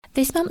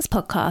This month's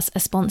podcasts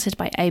are sponsored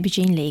by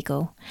Aubergine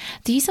Legal.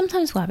 Do you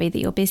sometimes worry that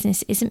your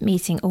business isn't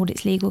meeting all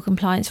its legal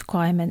compliance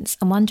requirements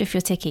and wonder if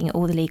you're ticking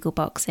all the legal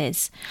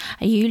boxes?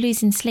 Are you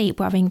losing sleep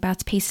worrying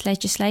about a piece of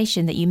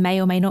legislation that you may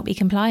or may not be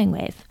complying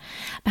with?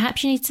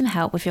 Perhaps you need some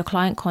help with your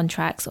client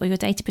contracts or your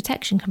data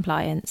protection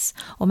compliance.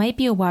 Or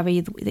maybe you're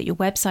worried that your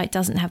website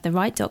doesn't have the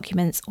right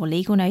documents or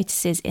legal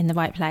notices in the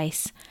right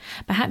place.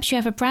 Perhaps you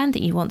have a brand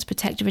that you want to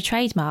protect with a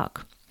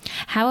trademark.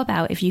 How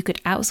about if you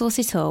could outsource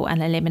it all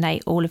and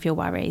eliminate all of your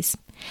worries?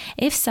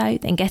 If so,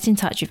 then get in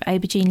touch with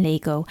Aubergine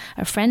Legal,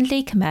 a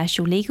friendly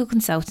commercial legal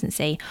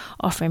consultancy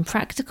offering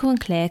practical and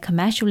clear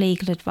commercial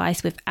legal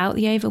advice without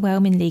the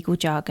overwhelming legal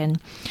jargon,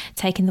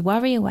 taking the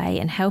worry away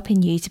and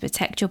helping you to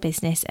protect your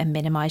business and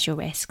minimise your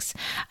risks.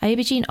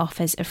 Aubergine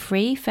offers a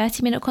free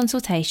 30-minute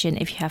consultation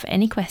if you have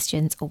any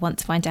questions or want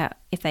to find out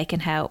if they can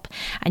help,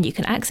 and you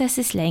can access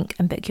this link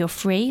and book your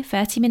free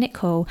 30-minute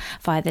call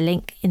via the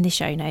link in the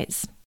show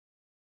notes.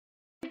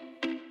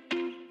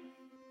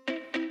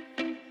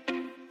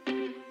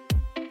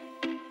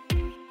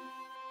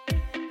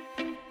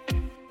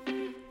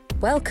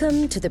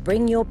 Welcome to the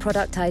Bring Your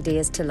Product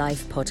Ideas to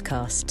Life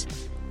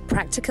podcast.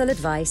 Practical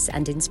advice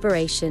and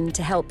inspiration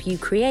to help you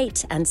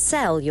create and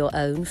sell your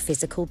own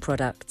physical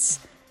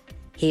products.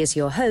 Here's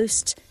your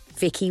host,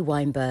 Vicky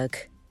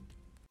Weinberg.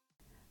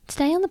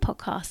 Today on the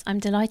podcast, I'm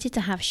delighted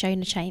to have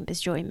Shona Chambers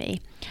join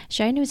me.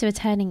 Shona is a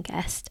returning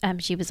guest.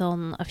 She was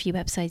on a few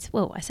episodes,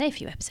 well, I say a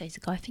few episodes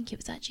ago, I think it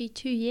was actually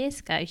 2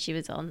 years ago she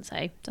was on,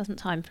 so doesn't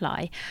time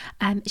fly.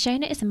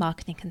 Shona is a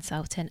marketing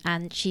consultant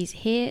and she's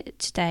here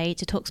today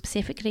to talk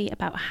specifically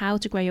about how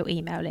to grow your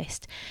email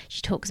list.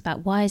 She talks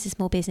about why as a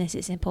small business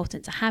it's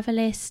important to have a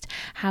list,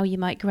 how you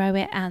might grow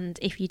it, and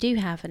if you do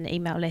have an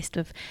email list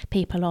of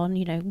people on,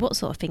 what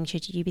sort of things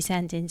should you be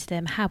sending to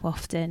them, how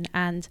often,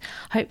 and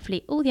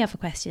hopefully all the other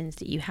questions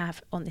that you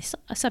have on this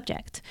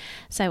subject.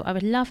 So I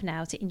would love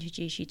now to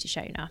introduce you to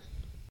Shona.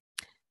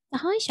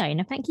 Hi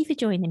Shona, thank you for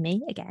joining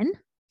me again.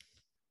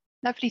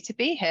 Lovely to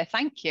be here,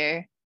 thank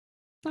you.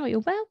 Oh, you're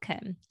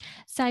welcome.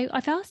 So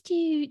I've asked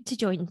you to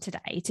join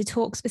today to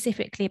talk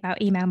specifically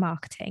about email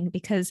marketing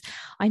because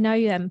I know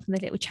from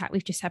the little chat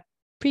we've just had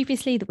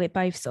previously that we're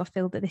both sort of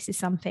feel that this is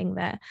something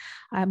that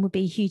would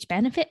be a huge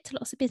benefit to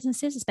lots of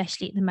businesses,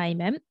 especially at the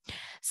moment.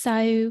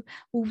 So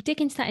we'll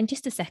dig into that in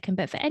just a second.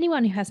 But for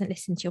anyone who hasn't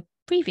listened to your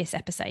previous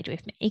episode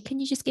with me, can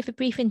you just give a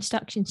brief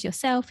introduction to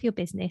yourself, your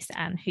business,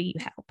 and who you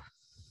help?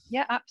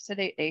 Yeah,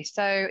 absolutely.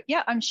 So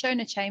I'm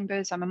Shona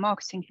Chambers. I'm a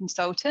marketing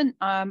consultant.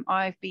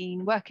 I've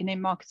been working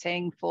in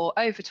marketing for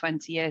over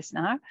 20 years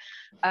now.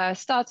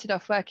 Started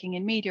off working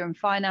in media and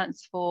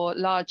finance for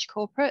large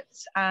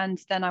corporates, and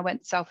then I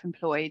went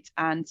self-employed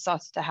and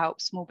started to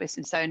help small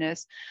business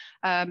owners.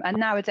 And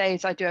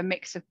nowadays I do a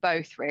mix of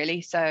both,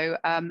 really. So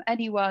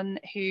anyone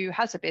who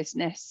has a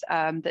business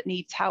that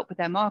needs help with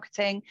their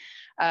marketing,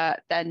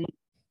 then,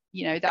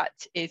 that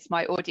is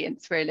my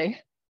audience,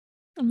 really.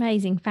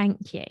 Amazing,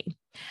 thank you.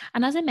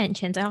 And as I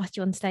mentioned, I asked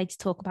you on stage to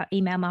talk about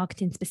email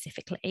marketing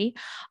specifically.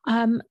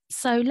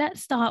 So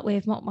let's start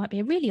with what might be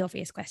a really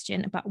obvious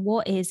question about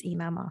what is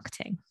email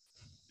marketing?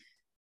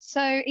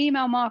 So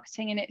email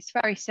marketing in its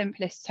very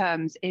simplest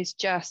terms is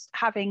just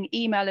having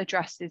email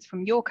addresses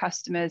from your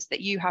customers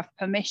that you have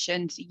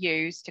permission to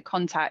use to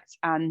contact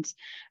and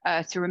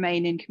to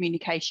remain in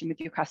communication with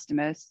your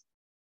customers.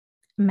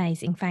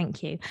 Amazing,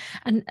 thank you.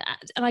 And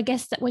I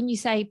guess that when you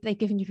say they've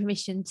given you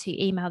permission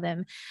to email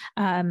them,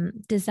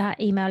 does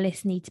that email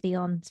list need to be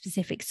on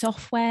specific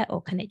software,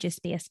 or can it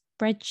just be a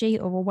spreadsheet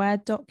or a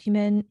Word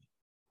document?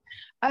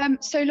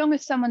 So long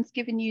as someone's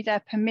given you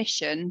their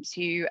permission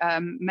to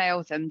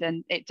mail them,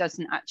 then it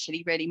doesn't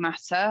actually really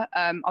matter.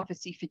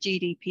 Obviously, for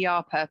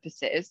GDPR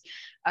purposes,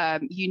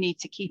 you need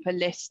to keep a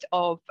list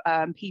of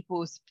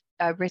people's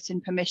written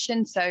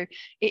permission. So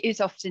it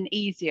is often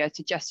easier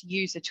to just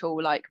use a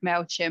tool like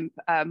MailChimp,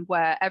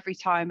 where every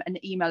time an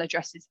email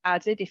address is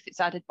added, if it's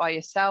added by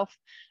yourself,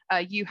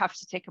 you have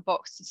to tick a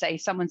box to say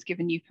someone's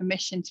given you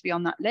permission to be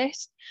on that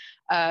list.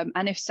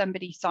 And if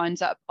somebody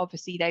signs up,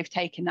 obviously they've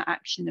taken that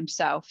action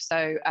themselves.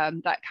 So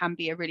that can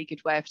be a really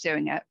good way of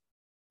doing it.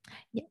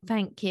 Yeah,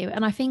 thank you.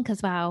 And I think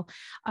as well,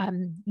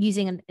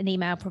 using an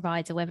email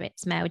provider, whether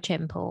it's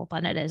MailChimp or, but I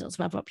know there's lots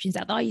of other options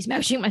out there. I use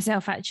MailChimp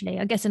myself, actually.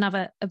 I guess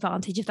another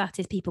advantage of that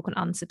is people can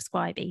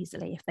unsubscribe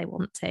easily if they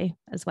want to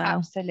as well.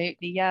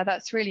 Absolutely. Yeah,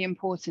 that's really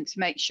important to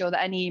make sure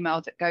that any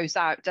email that goes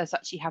out does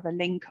actually have a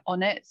link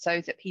on it so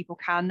that people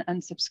can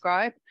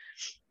unsubscribe.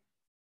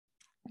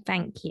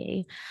 Thank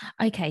you.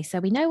 Okay, so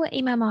we know what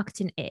email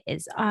marketing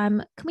is.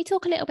 Can we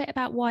talk a little bit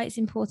about why it's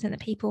important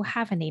that people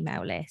have an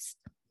email list?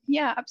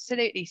 Yeah,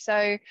 absolutely.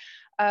 So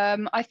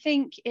I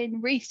think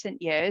in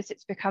recent years,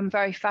 it's become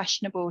very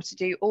fashionable to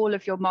do all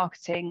of your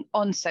marketing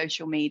on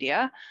social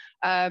media.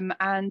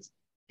 And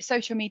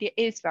social media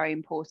is very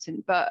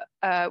important, but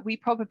we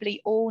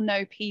probably all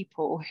know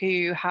people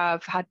who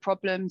have had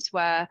problems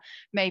where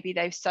maybe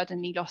they've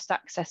suddenly lost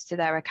access to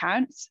their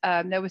accounts.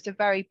 There was a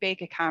very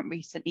big account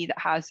recently that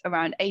has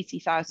around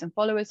 80,000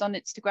 followers on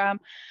Instagram.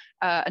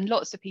 And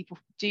lots of people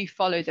do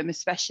follow them,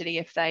 especially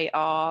if they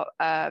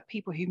are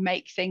people who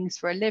make things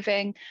for a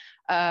living.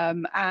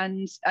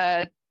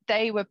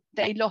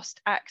 They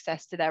lost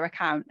access to their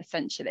account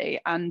essentially,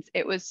 and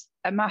it was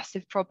a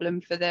massive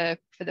problem for the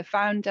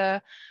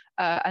founder.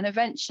 And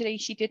eventually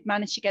she did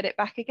manage to get it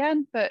back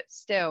again, but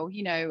still,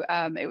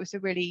 it was a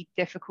really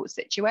difficult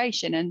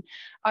situation. And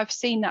I've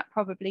seen that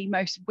probably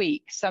most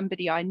weeks,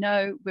 somebody I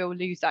know will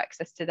lose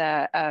access to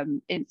their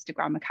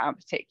Instagram account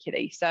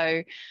particularly.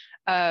 So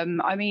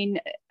having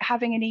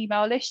an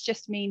email list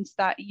just means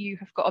that you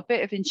have got a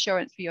bit of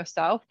insurance for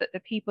yourself, that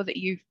the people that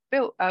you've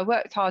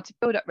worked hard to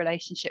build up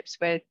relationships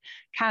with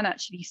can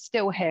actually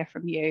still hear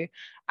from you,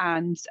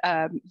 and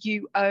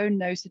you own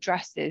those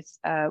addresses.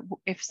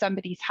 If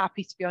somebody's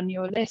happy to be on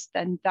your list,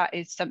 then that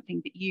is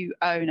something that you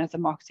own as a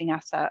marketing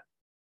asset.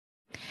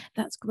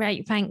 That's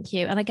great, thank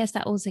you. And I guess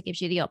that also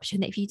gives you the option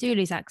that if you do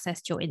lose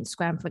access to your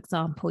Instagram, for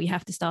example, you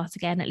have to start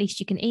again, at least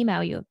you can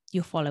email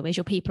your followers,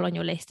 your people on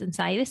your list, and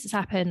say, this has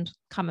happened,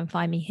 come and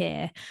find me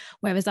here.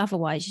 Whereas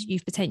otherwise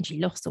you've potentially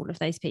lost all of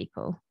those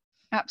people.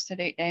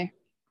 Absolutely.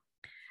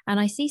 And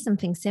I see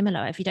something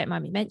similar, if you don't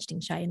mind me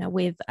mentioning, Shayna,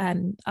 with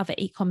other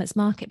e-commerce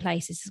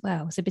marketplaces as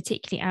well. So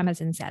particularly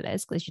Amazon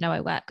sellers, because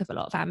I work with a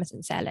lot of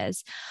Amazon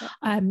sellers.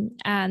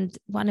 And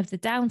one of the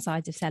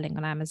downsides of selling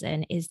on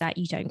Amazon is that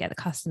you don't get the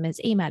customer's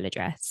email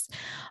address.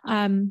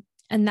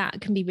 And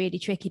that can be really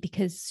tricky,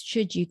 because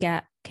should you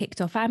get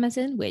kicked off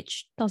Amazon,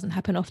 which doesn't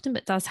happen often,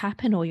 but does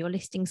happen, or your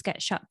listings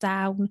get shut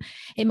down,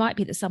 it might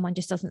be that someone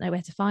just doesn't know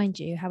where to find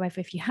you.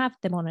 However, if you have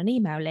them on an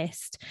email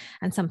list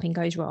and something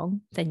goes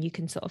wrong, then you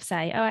can sort of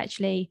say, oh,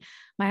 actually,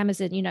 my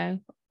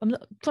Amazon,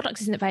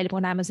 product isn't available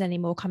on Amazon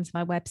anymore, come to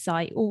my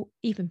website. Or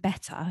even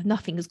better,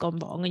 nothing has gone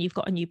wrong and you've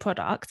got a new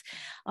product,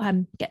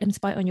 get them to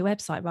buy it on your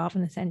website rather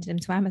than sending them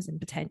to Amazon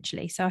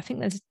potentially. So I think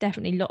there's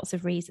definitely lots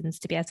of reasons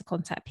to be able to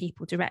contact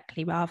people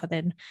directly rather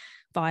than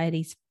via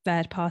these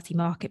third-party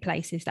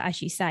marketplaces that,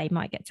 as you say,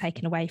 might get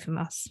taken away from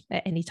us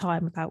at any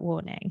time without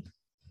warning.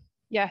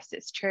 Yes,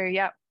 it's true.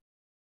 Yeah.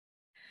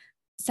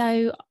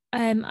 So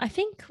I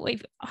think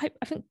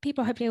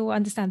people hopefully will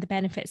understand the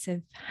benefits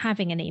of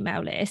having an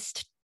email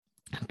list.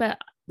 But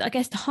I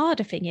guess the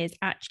harder thing is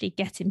actually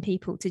getting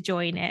people to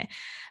join it,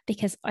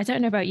 because I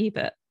don't know about you,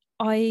 but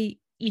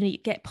you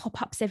get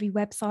pop-ups every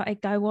website I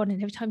go on,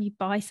 and every time you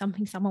buy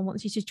something, someone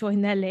wants you to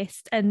join their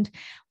list, and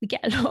we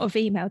get a lot of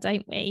email,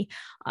 don't we?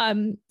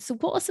 So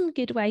what are some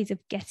good ways of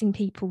getting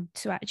people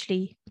to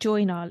actually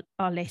join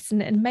our list?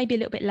 And maybe a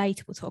little bit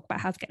later we'll talk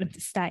about how to get them to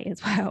stay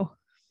as well.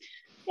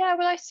 Yeah,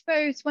 well, I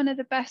suppose one of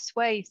the best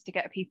ways to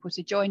get people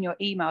to join your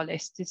email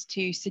list is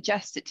to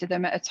suggest it to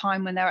them at a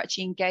time when they're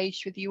actually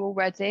engaged with you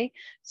already.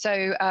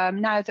 So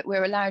now that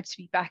we're allowed to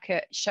be back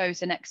at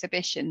shows and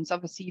exhibitions,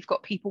 obviously you've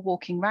got people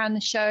walking around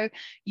the show,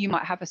 you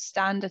might have a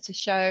stand at a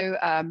show.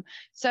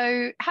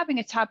 So having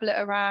a tablet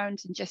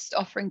around and just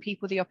offering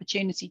people the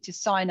opportunity to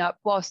sign up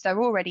whilst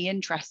they're already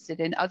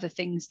interested in other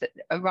things that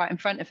are right in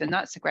front of them,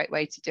 that's a great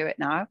way to do it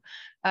now.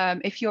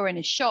 If you're in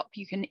a shop,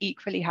 you can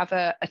equally have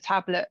a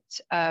tablet,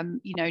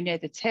 near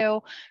the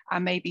till,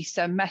 and maybe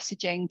some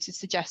messaging to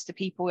suggest to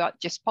people, like,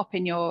 just pop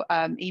in your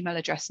email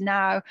address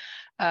now,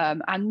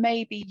 and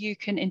maybe you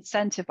can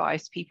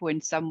incentivize people in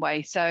some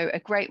way. So a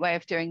great way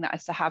of doing that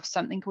is to have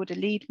something called a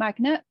lead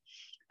magnet.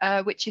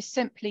 Which is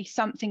simply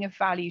something of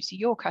value to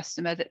your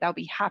customer that they'll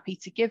be happy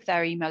to give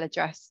their email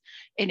address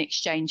in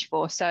exchange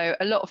for. So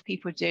a lot of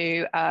people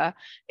do,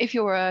 if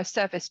you're a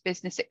service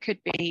business, it could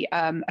be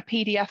a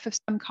PDF of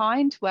some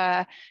kind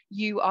where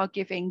you are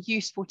giving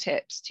useful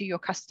tips to your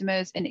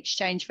customers in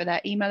exchange for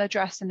their email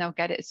address, and they'll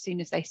get it as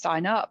soon as they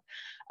sign up.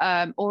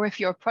 Or if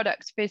you're a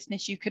product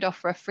business, you could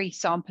offer a free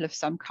sample of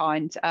some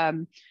kind,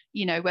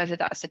 whether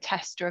that's a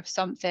tester of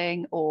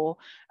something or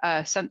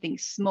something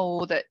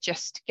small that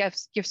just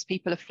gives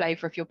people a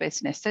flavour of your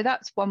business. So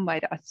that's one way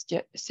that I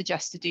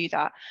suggest to do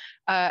that.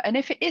 And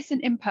if it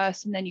isn't in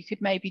person, then you could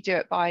maybe do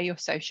it via your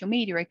social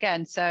media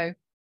again. So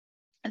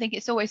I think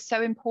it's always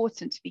so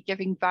important to be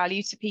giving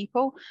value to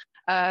people.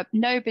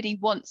 Nobody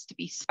wants to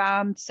be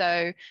spammed,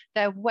 so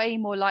they're way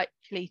more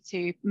likely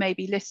to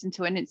maybe listen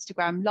to an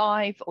Instagram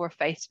live or a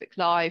Facebook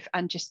live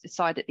and just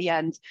decide at the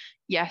end,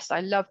 yes,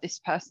 I love this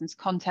person's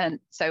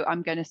content, so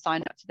I'm going to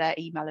sign up to their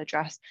email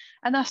address.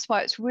 And that's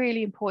why it's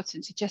really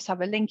important to just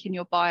have a link in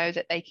your bio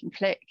that they can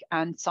click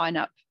and sign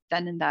up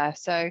then and there.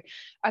 So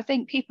I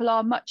think people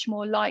are much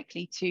more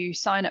likely to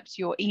sign up to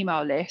your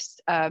email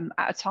list at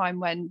a time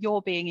when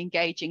you're being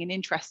engaging and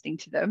interesting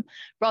to them,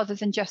 rather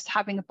than just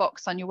having a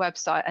box on your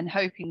website and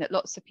hoping that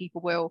lots of people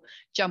will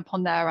jump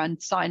on there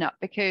and sign up.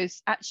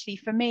 Because actually,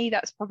 for me,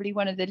 that's probably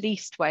one of the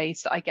least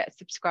ways that I get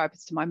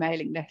subscribers to my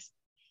mailing list.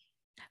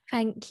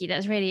 Thank you.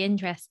 That's really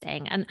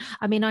interesting. And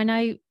I mean, I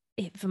know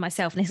for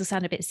myself, and this will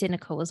sound a bit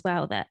cynical as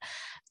well, that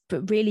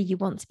but really you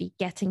want to be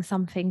getting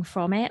something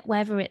from it,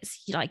 whether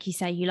it's, like you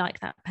say, you like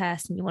that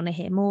person, you want to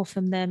hear more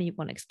from them, you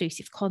want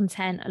exclusive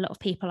content. A lot of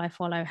people I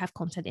follow have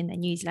content in their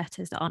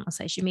newsletters that aren't on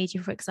social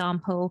media, for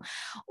example,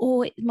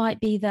 or it might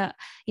be that,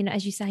 you know,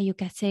 as you say, you're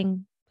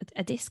getting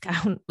a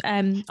discount.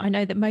 I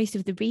know that most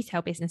of the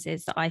retail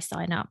businesses that I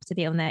sign up to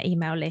be on their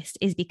email list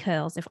is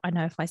because if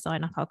I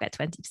sign up, I'll get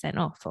 20%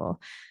 off or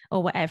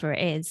whatever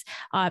it is.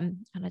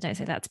 And I don't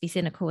say that to be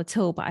cynical at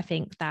all, but I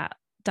think that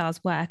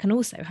does work. And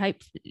also hope,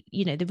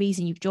 you know, the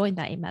reason you've joined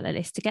that email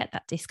list to get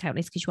that discount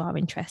is because you are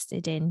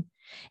interested in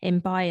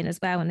buying as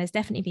well. And there's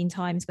definitely been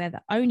times where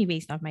the only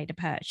reason I've made a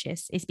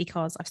purchase is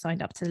because I've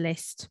signed up to the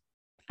list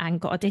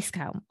and got a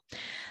discount.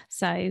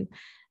 So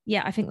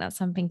yeah, I think that's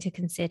something to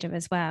consider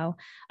as well.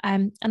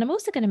 And I'm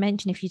also going to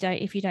mention, if you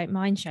don't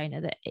mind,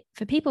 Shona, that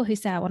for people who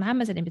sell on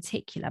Amazon in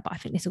particular, but I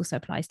think this also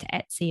applies to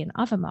Etsy and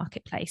other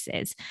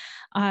marketplaces,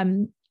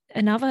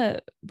 another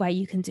way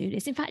you can do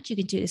this, in fact, you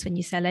can do this when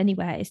you sell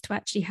anywhere, is to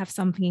actually have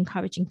something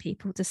encouraging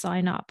people to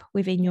sign up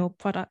within your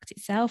product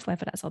itself,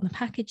 whether that's on the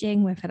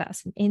packaging, whether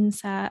that's an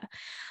insert.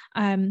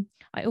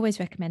 I always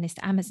recommend this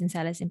to Amazon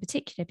sellers in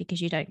particular,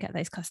 because you don't get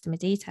those customer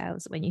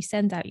details. When you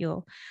send out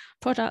your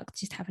product,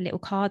 just have a little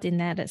card in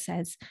there that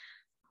says,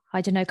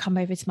 I don't know, come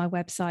over to my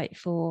website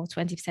for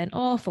 20%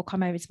 off, or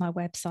come over to my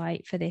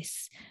website for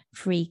this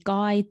free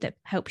guide that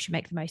helps you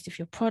make the most of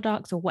your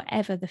product, or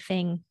whatever the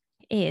thing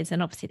is.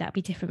 And obviously that'd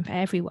be different for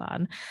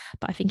everyone,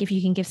 but I think if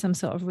you can give some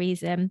sort of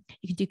reason,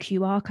 you can do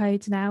QR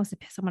codes now, so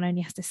someone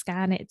only has to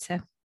scan it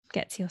to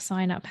get to your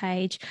sign up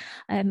page.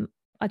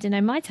 I don't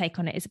know, my take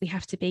on it is we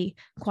have to be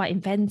quite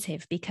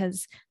inventive,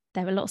 because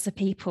there are lots of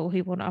people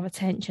who want our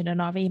attention and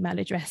our email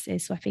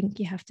addresses. So I think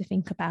you have to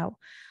think about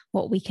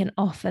what we can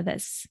offer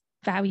that's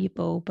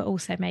valuable, but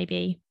also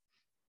maybe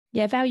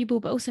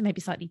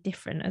slightly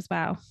different as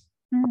well.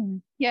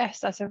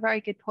 Yes, that's a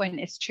very good point.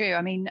 It's true.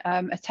 I mean,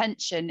 time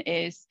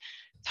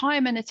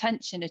and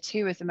attention are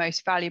two of the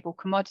most valuable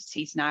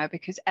commodities now,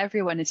 because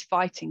everyone is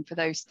fighting for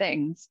those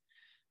things.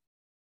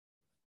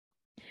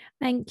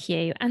 Thank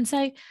you. And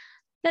so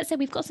let's say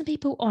we've got some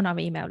people on our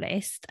email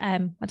list.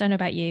 I don't know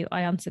about you,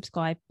 I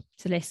unsubscribe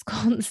to lists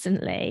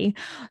constantly.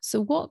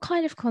 So what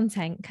kind of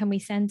content can we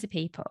send to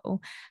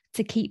people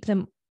to keep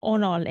them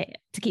on our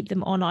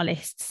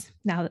lists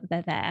now that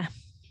they're there?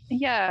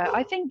 Yeah,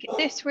 I think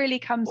this really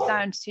comes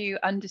down to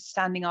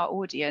understanding our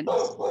audience.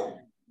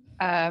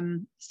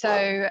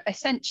 So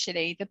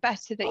essentially, the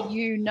better that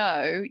you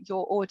know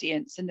your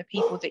audience and the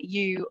people that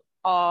you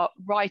are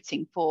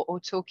writing for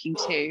or talking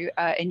to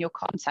in your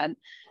content,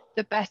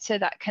 the better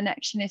that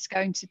connection is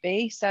going to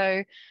be.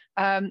 So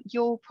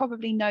you'll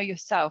probably know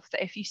yourself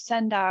that if you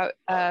send out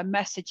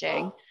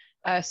messaging,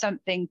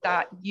 something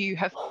that you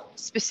have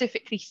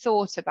specifically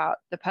thought about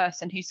the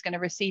person who's going to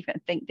receive it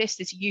and think, this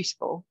is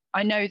useful,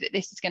 I know that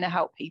this is going to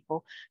help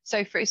people.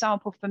 So for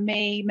example, for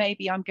me,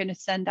 maybe I'm going to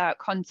send out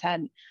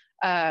content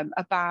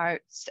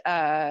about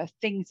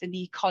things in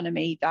the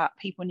economy that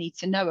people need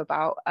to know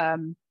about,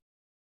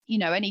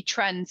 any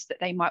trends that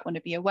they might want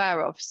to be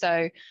aware of.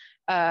 So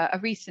a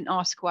recent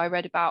article I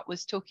read about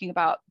was talking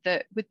about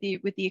that with the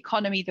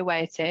economy the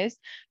way it is,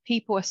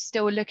 people are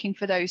still looking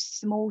for those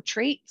small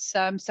treats,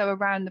 so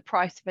around the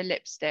price of a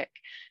lipstick.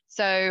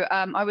 So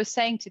I was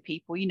saying to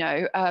people,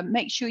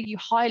 make sure you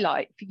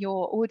highlight for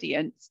your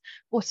audience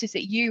what is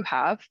it you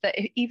have, that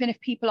even if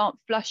people aren't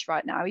flush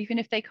right now, even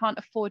if they can't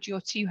afford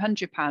your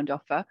 £200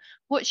 offer,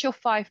 what's your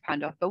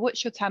 £5 offer?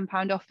 What's your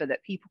 £10 offer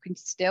that people can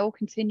still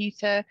continue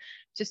to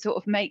sort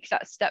of make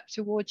that step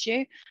towards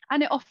you?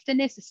 And it often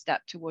is a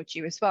step towards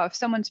you as well. If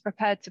someone's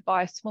prepared to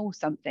buy a small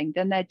something,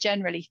 then they're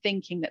generally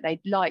thinking that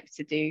they'd like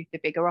to do the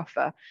bigger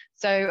offer.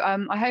 So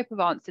I hope I've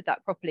answered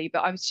that properly, but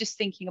I was just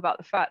thinking about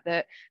the fact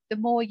that the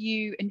more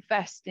you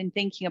invest in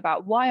thinking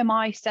about, why am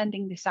I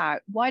sending this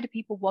out? Why do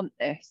people want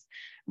this?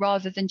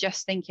 Rather than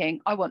just thinking,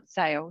 I want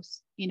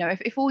sales.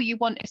 If all you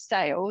want is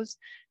sales,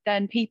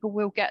 then people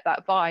will get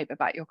that vibe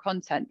about your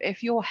content. But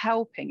if you're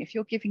helping, if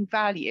you're giving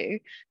value,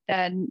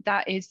 then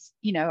that is,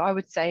 I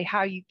would say,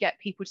 how you get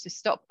people to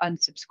stop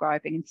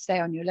unsubscribing and stay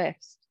on your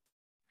list.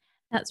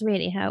 That's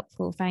really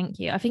helpful. Thank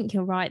you. I think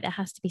you're right. There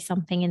has to be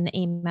something in the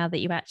email that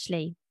you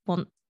actually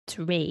want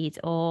to read,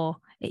 or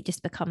it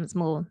just becomes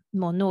more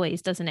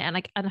noise, doesn't it?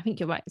 And I think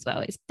you're right as well.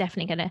 It's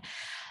definitely going to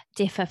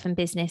differ from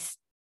business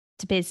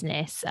to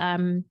business.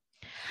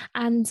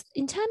 And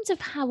in terms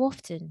of how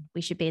often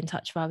we should be in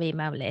touch with our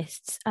email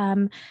lists,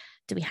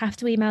 do we have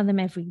to email them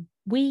every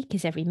week?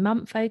 Is every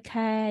month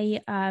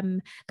okay?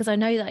 Because I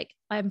know,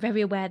 I'm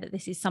very aware that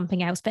this is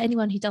something else. For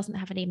anyone who doesn't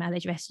have an email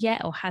address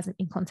yet or hasn't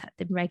been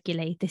contacted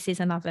regularly, this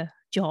is another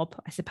job,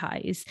 I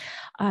suppose.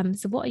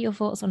 So what are your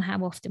thoughts on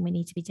how often we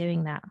need to be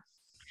doing that?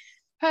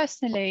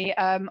 Personally,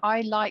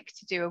 I like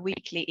to do a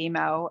weekly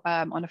email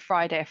on a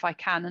Friday if I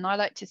can, and I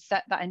like to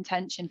set that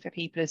intention for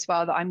people as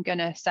well, that I'm going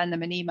to send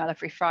them an email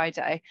every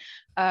Friday.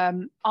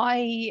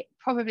 I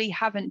probably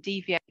haven't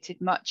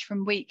deviated much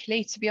from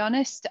weekly, to be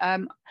honest.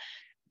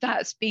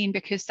 that's been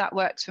because that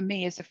works for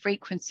me as a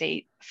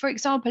frequency. For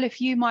example, if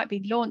you might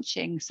be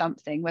launching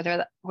something,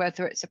 whether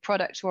it's a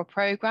product or a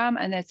program,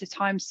 and there's a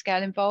time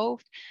scale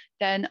involved,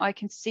 then I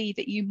can see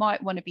that you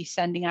might want to be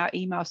sending out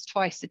emails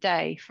twice a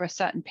day for a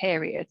certain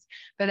period,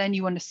 but then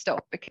you want to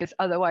stop because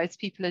otherwise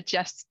people are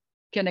just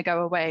going to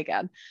go away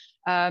again.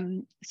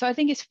 So I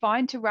think it's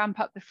fine to ramp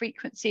up the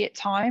frequency at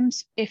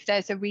times if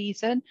there's a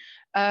reason.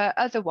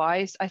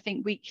 Otherwise, I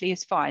think weekly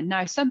is fine.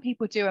 Now, some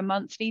people do a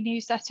monthly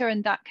newsletter,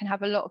 and that can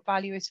have a lot of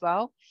value as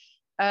well.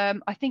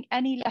 I think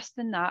any less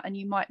than that, and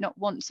you might not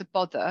want to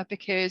bother,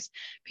 because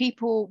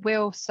people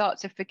will start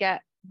to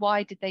forget,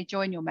 why did they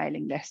join your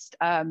mailing list?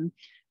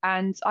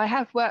 And I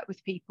have worked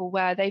with people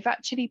where they've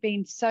actually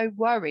been so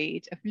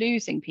worried of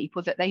losing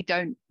people that they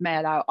don't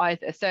mail out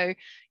either. So,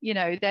 you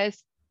know,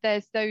 there's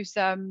those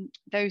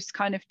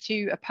kind of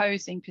two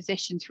opposing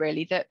positions,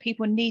 really, that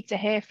people need to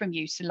hear from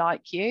you to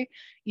like you.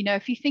 You know,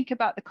 if you think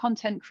about the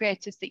content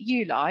creators that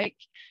you like,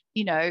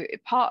 you know,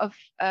 part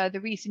of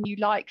the reason you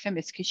like them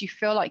is because you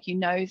feel like you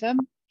know them.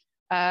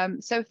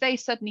 So if they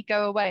suddenly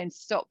go away and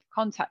stop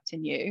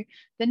contacting you,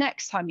 the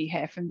next time you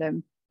hear from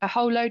them, a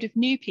whole load of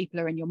new people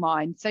are in your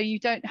mind. So you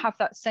don't have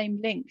that same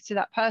link to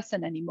that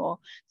person anymore.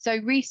 So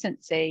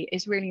recency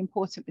is really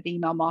important with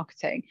email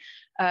marketing.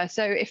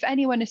 So if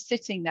anyone is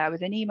sitting there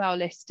with an email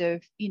list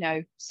of, you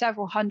know,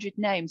 several hundred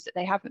names that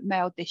they haven't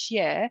mailed this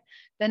year,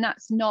 then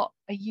that's not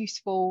a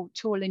useful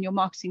tool in your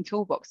marketing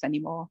toolbox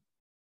anymore.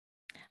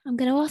 I'm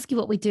going to ask you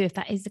what we do if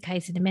that is the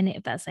case in a minute,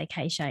 if that's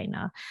okay,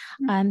 Shona.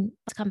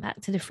 To come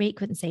back to the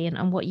frequency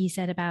and what you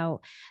said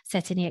about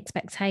setting the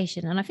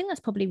expectation. And I think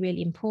that's probably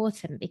really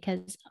important,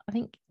 because I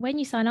think when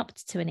you sign up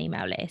to an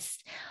email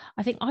list,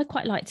 I think I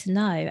quite like to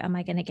know, am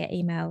I going to get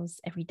emails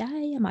every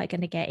day? Am I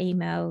going to get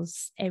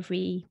emails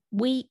every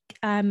week?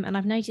 And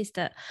I've noticed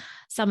that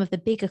some of the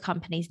bigger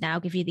companies now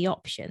give you the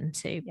option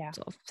to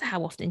sort of,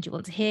 how often do you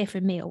want to hear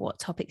from me, or what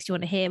topics do you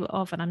want to hear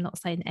of? And I'm not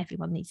saying that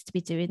everyone needs to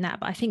be doing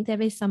that, but I think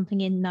there is something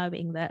in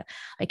knowing that,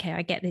 okay,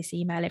 I get this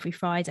email every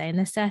Friday. And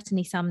there's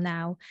certainly some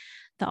now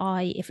that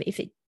if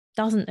it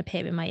doesn't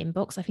appear in my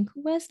inbox, I think,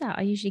 where's that?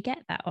 I usually get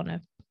that on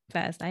a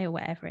Thursday or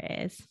whatever it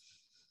is.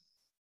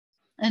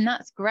 And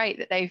that's great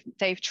that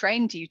they've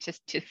trained you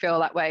to feel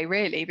that way,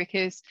 really,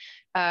 because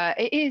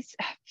it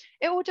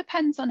all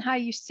depends on how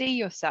you see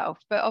yourself.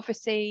 But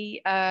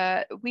obviously,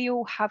 we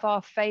all have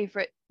our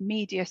favorite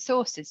media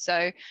sources.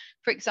 So,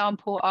 for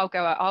example,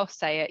 I'll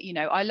say it, you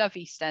know, I love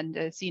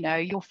EastEnders. You know,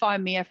 you'll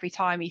find me every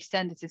time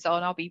EastEnders is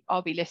on,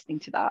 I'll be listening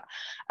to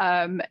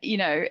that. You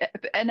know,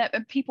 and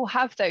people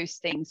have those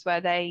things where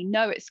they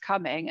know it's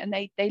coming and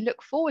they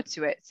look forward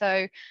to it.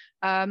 So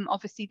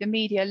obviously the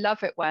media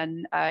love it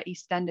when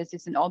EastEnders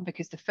isn't on,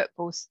 because the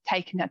football's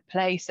taken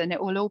place, and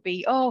it will all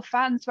be, oh,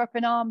 fans were up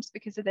in arms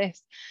because of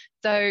this.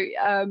 So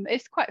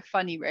it's quite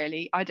funny,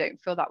 really. I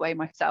don't feel that way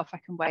myself. I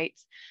can wait.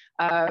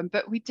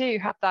 But we do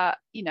have that,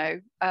 you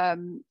know,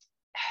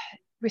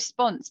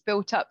 response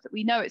built up that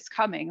we know it's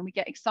coming and we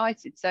get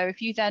excited. So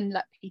if you then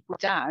let people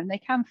down, they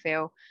can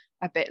feel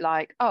a bit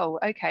like, oh,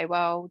 okay,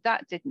 well,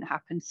 that didn't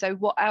happen. So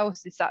what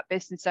else is that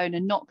business owner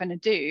not going to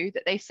do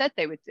that they said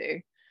they would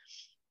do?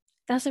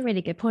 That's a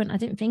really good point. I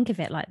didn't think of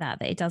it like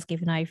that it does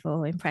give an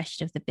overall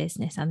impression of the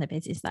business and the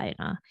business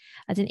owner.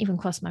 I didn't even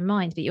cross my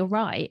mind, but you're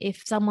right.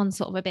 If someone's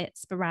sort of a bit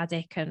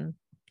sporadic and,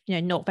 you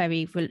know, not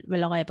very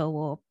reliable,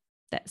 or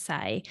let's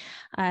say,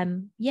 I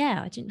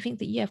didn't think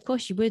that, of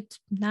course you would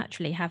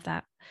naturally have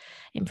that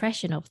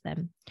impression of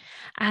them.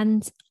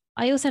 And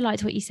I also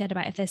liked what you said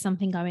about, if there's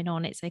something going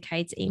on, it's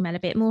okay to email a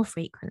bit more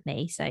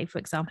frequently. So, for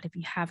example, if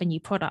you have a new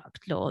product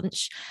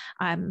launch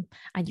and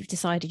you've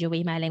decided you're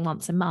emailing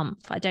once a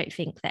month, I don't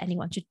think that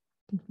anyone should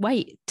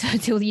wait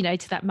till, you know,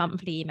 to that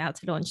monthly email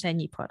to launch their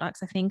new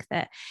products. I think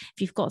that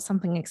if you've got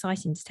something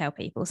exciting to tell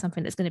people,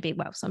 something that's going to be,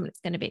 something that's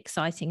going to be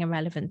exciting and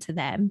relevant to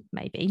them,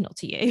 maybe not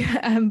to you,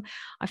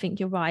 I think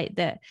you're right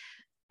that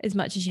as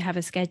much as you have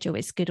a schedule,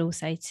 it's good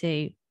also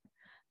to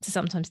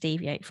sometimes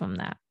deviate from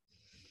that.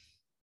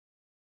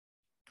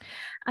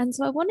 And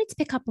so I wanted to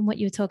pick up on what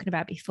you were talking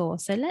about before.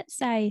 So let's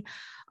say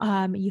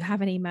you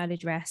have an email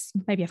address,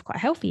 maybe you have quite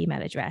a healthy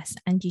email address,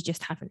 and you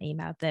just haven't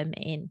emailed them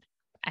in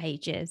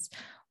ages.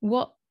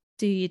 What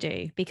do you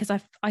do? Because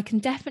I can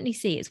definitely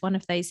see it's one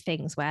of those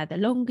things where the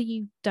longer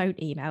you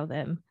don't email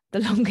them,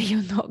 the longer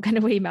you're not going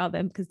to email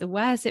them, because the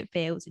worse it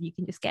feels, and you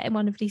can just get in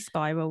one of these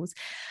spirals.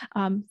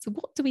 So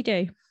what do we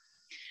do?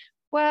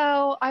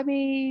 Well, I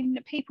mean,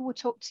 people will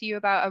talk to you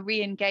about a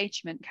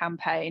re-engagement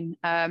campaign,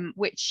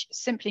 which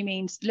simply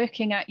means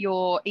looking at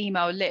your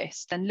email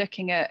list and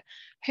looking at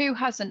who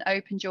hasn't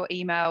opened your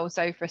emails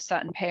over a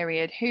certain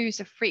period, who's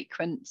a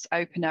frequent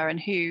opener,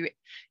 and who,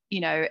 you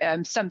know,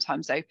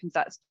 sometimes opens.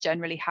 That's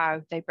generally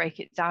how they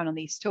break it down on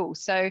these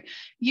tools. So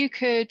you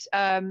could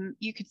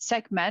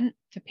segment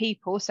for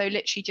people. So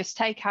literally just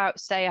take out,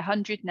 say,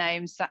 100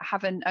 names that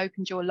haven't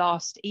opened your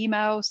last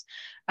emails,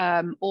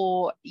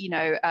 or, you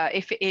know,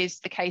 if it is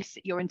the case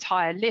that your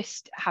entire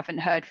list haven't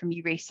heard from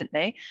you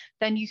recently,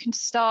 then you can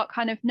start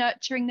kind of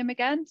nurturing them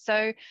again.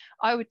 So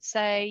I would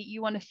say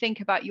you want to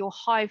think about your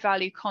high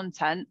value new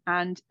content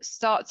and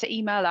start to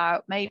email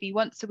out maybe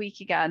once a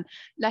week again,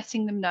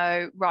 letting them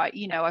know, right,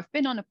 I've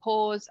been on a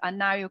pause and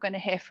now you're going to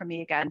hear from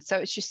me again. So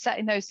it's just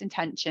setting those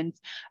intentions.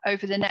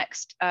 Over the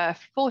next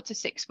 4 to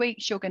 6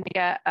 weeks, you're going to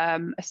get a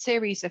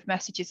series of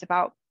messages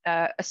about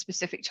a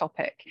specific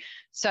topic.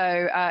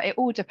 So it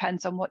all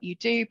depends on what you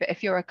do, but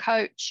if you're a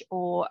coach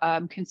or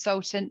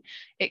consultant,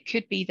 it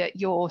could be that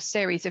your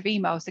series of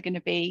emails are going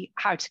to be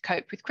how to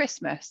cope with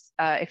Christmas.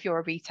 If you're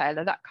a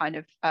retailer, that kind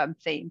of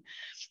theme.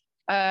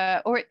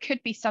 Or it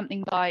could be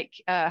something like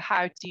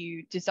how do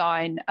you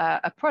design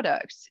a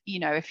product,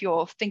 if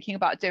you're thinking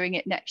about doing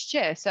it next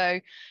year. So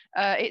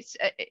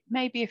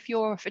maybe if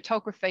you're a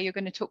photographer, you're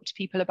going to talk to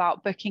people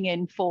about booking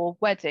in for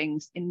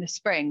weddings in the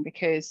spring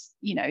because,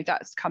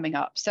 that's coming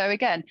up. So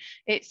again,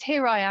 it's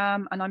here I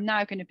am, and I'm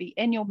now going to be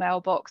in your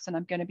mailbox and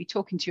I'm going to be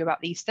talking to you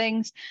about these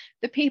things.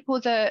 The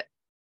people that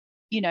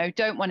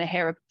don't want to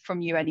hear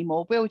from you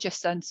anymore will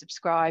just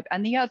unsubscribe,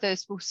 and the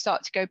others will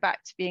start to go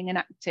back to being an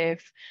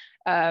active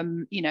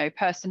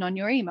person on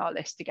your email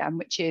list again,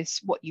 which is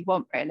what you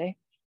want, really.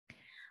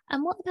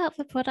 And what about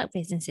for product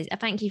businesses?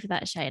 Thank you for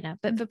that, Shona.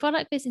 But for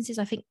product businesses,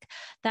 I think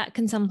that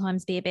can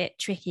sometimes be a bit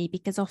tricky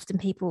because often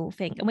people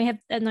think,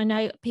 and I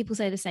know people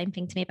say the same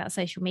thing to me about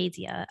social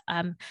media.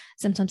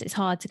 Sometimes it's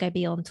hard to go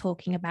beyond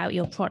talking about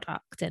your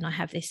product and I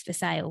have this for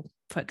sale,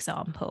 for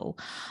example.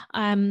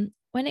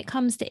 When it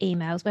comes to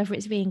emails, whether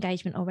it's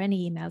re-engagement or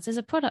any emails, as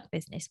a product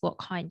business, what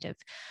kind of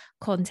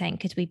content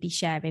could we be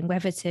sharing,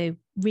 whether to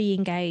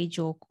re-engage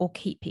or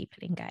keep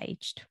people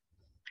engaged?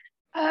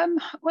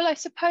 Well, I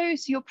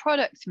suppose your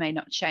product may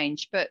not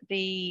change, but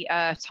the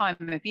time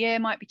of year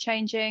might be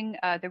changing.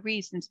 The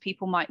reasons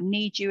people might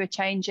need you are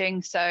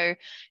changing. So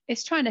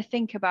it's trying to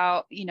think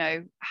about,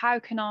 how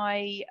can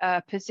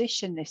I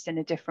position this in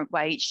a different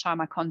way each time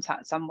I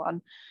contact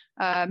someone?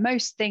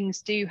 Most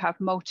things do have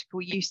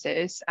multiple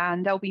uses,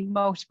 and there'll be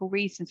multiple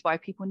reasons why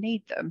people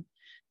need them.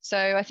 So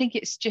I think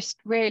it's just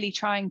really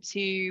trying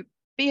to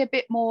be a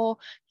bit more,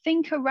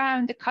 think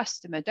around the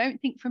customer.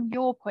 Don't think from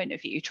your point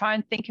of view, try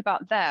and think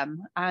about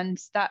them. And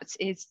that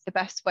is the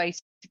best way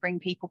to bring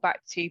people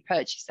back to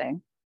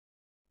purchasing.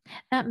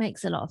 That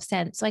makes a lot of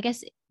sense. So I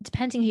guess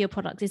depending who your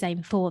product is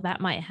aimed for, that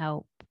might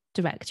help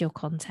direct your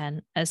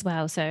content as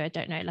well. So I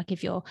don't know, like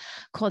if your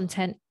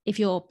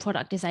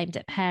product is aimed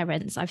at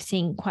parents, I've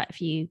seen quite a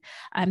few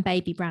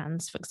baby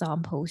brands, for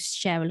example,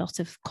 share a lot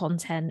of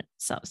content.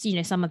 So,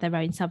 some of their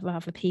own, some of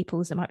other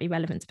people's that might be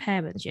relevant to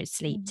parents,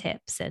 sleep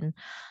tips and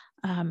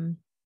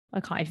I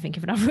can't even think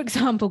of another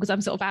example because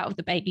I'm sort of out of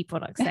the baby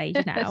product stage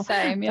now.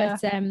 Same, yeah.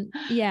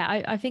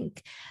 But I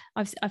think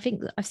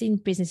I've seen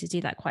businesses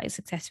do that quite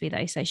successfully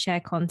though. So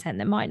share content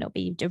that might not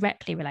be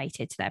directly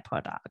related to their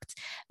product,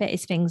 but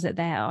it's things that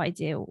their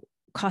ideal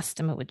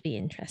customer would be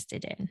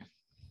interested in.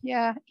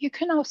 Yeah, you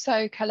can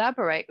also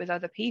collaborate with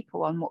other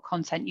people on what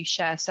content you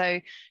share. So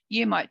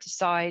you might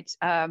decide,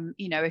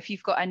 if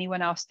you've got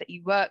anyone else that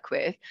you work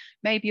with,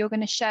 maybe you're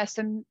going to share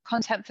some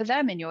content for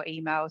them in your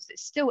emails.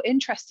 It's still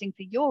interesting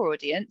for your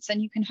audience,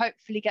 and you can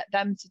hopefully get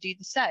them to do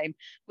the same,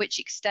 which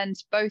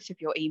extends both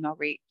of your email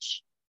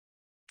reach.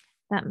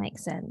 That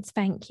makes sense.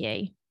 Thank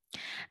you.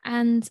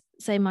 And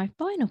so my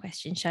final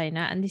question,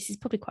 Shona, and this is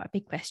probably quite a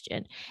big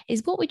question,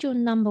 is what would your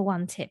number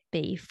one tip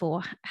be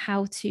for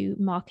how to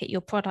market your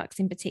products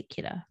in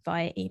particular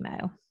via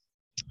email?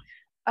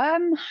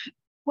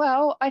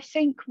 Well, I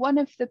think one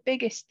of the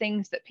biggest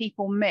things that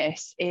people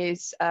miss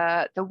is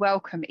the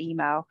welcome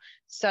email.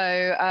 So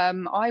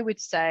I would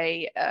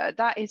say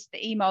that is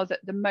the email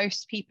that the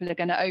most people are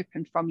going to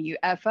open from you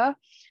ever.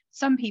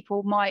 Some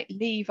people might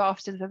leave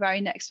after the very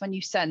next one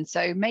you send.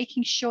 So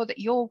making sure that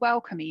your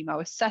welcome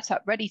email is set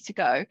up, ready to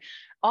go.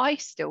 I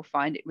still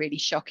find it really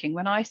shocking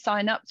when I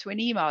sign up to an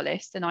email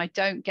list and I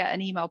don't get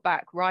an email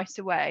back right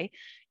away,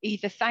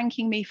 either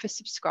thanking me for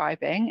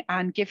subscribing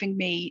and giving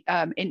me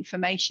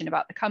information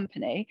about the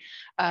company,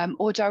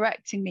 or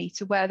directing me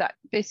to where that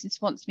business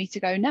wants me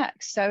to go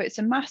next. So it's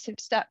a massive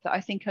step that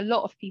I think a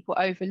lot of people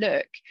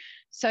overlook.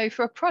 So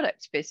for a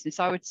product business,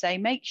 I would say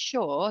make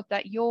sure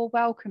that your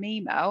welcome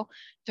email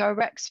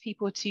directs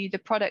people to the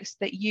products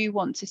that you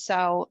want to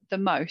sell the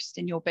most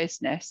in your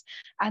business.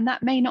 And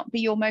that may not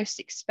be your most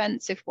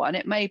expensive one.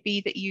 It may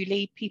be that you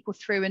lead people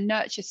through a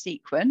nurture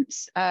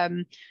sequence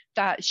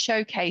that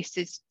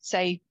showcases,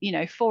 say,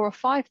 4 or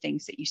 5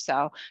 things that you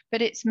sell,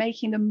 but it's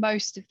making the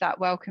most of that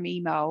welcome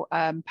email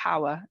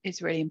power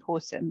is really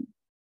important.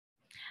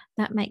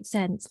 That makes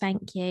sense.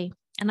 Thank you.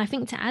 And I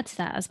think to add to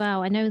that as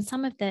well, I know in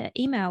some of the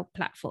email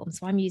platforms,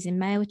 so I'm using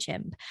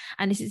MailChimp,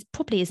 and this is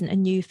probably isn't a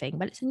new thing,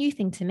 but it's a new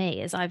thing to me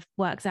as I've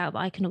worked out that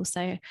I can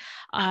also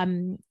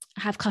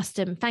have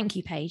custom thank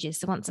you pages.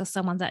 So once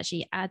someone's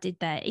actually added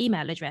their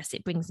email address,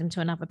 it brings them to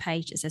another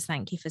page that says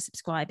thank you for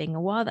subscribing.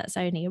 And while that's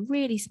only a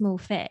really small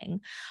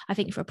thing, I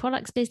think for a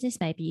products business,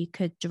 maybe you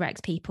could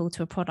direct people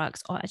to a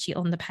product or actually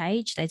on the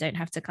page. They don't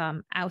have to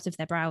come out of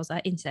their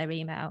browser into their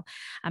email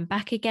and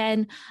back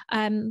again.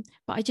 But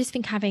I just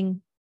think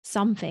having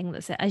something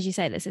that says, as you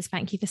say, that says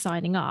thank you for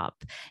signing up,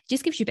 it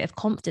just gives you a bit of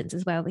confidence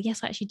as well that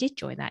yes, I actually did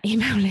join that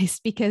email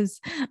list, because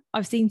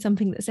I've seen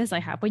something that says I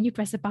have. When you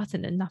press a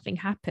button and nothing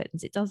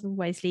happens, it does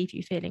always leave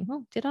you feeling,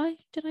 oh, did I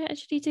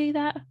actually do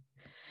that?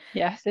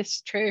 Yes,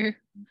 it's true.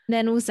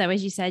 Then also,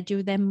 as you said,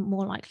 you're then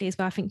more likely as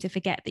well, I think, to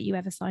forget that you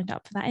ever signed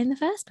up for that in the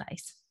first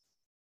place.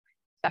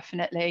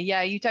 Definitely.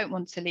 Yeah, you don't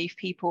want to leave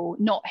people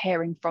not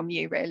hearing from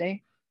you,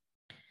 really.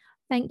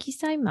 Thank you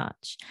so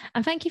much.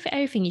 And thank you for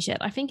everything you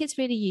shared. I think it's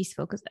really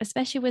useful, because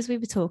especially as we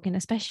were talking,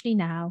 especially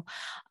now,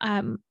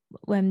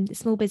 when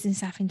small business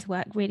having to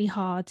work really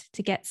hard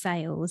to get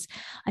sales,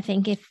 I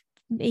think if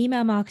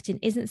email marketing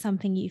isn't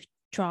something you've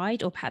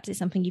tried, or perhaps it's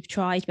something you've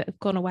tried but have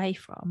gone away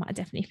from, I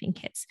definitely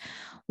think it's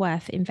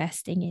worth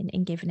investing in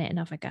and giving it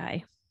another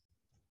go.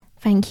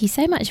 Thank you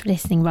so much for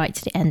listening right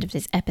to the end of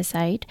this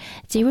episode.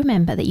 Do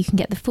remember that you can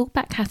get the full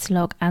back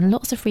catalogue and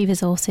lots of free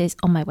resources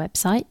on my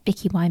website,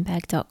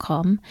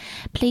 vickyweinberg.com.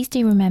 Please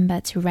do remember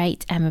to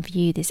rate and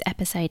review this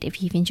episode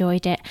if you've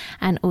enjoyed it,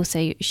 and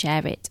also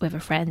share it with a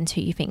friend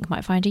who you think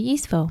might find it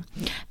useful.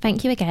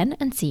 Thank you again,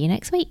 and see you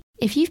next week.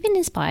 If you've been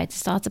inspired to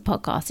start a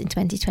podcast in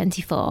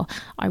 2024,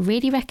 I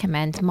really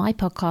recommend my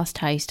podcast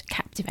host,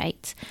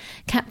 Captivate.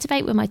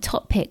 Captivate were my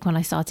top pick when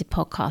I started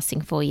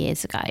podcasting 4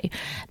 years ago,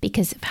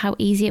 because of how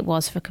easy it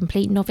was for a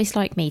complete novice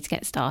like me to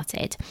get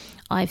started.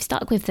 I've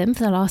stuck with them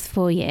for the last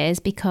 4 years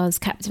because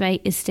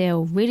Captivate is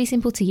still really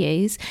simple to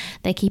use.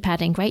 They keep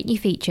adding great new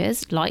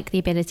features, like the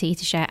ability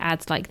to share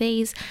ads like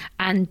these,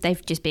 and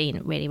they've just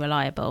been really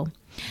reliable.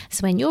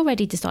 So when you're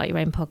ready to start your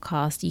own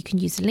podcast, you can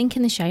use the link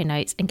in the show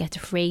notes and get a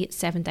free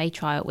 7-day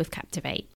trial with Captivate.